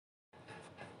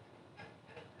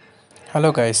Hello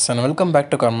guys and welcome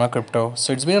back to Karma Crypto.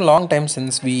 So it's been a long time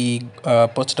since we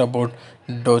posted about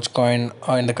DogeCoin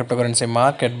in the cryptocurrency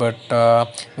market, but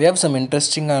we have some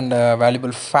interesting and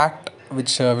valuable fact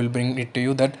which will bring it to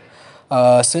you that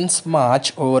since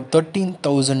March, over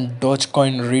 13,000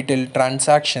 Dogecoin retail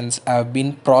transactions have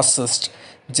been processed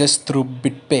just through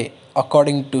BitPay,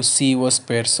 according to CEO's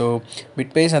pair. So,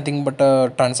 BitPay is nothing but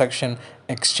a transaction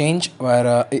exchange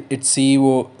where its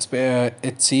CEO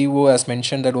has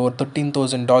mentioned that over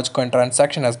 13,000 Dogecoin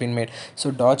transaction has been made.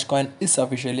 So, Dogecoin is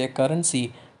officially a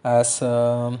currency, as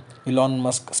Elon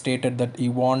Musk stated that he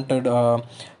wanted.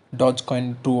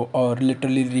 Dogecoin to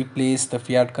literally replace the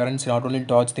fiat currency, not only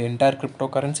Doge, the entire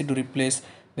cryptocurrency to replace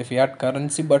the fiat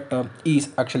currency, but he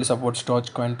actually supports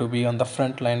Dogecoin to be on the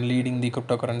front line leading the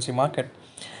cryptocurrency market.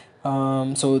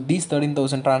 So these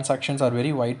 13,000 transactions are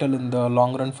very vital in the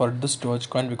long run for this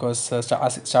Dogecoin because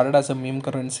as it started as a meme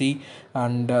currency,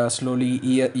 and slowly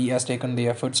he has taken the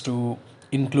efforts to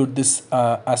include this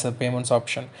as a payments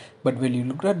option. But when you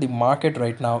look at the market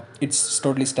right now, it's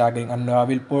totally staggering, and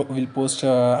we'll post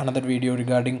another video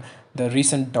regarding the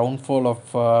recent downfall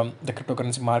of the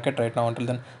cryptocurrency market right now. Until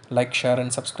then, like, share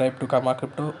and subscribe to Karma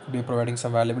Crypto. We'll be providing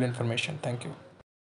some valuable information. Thank you.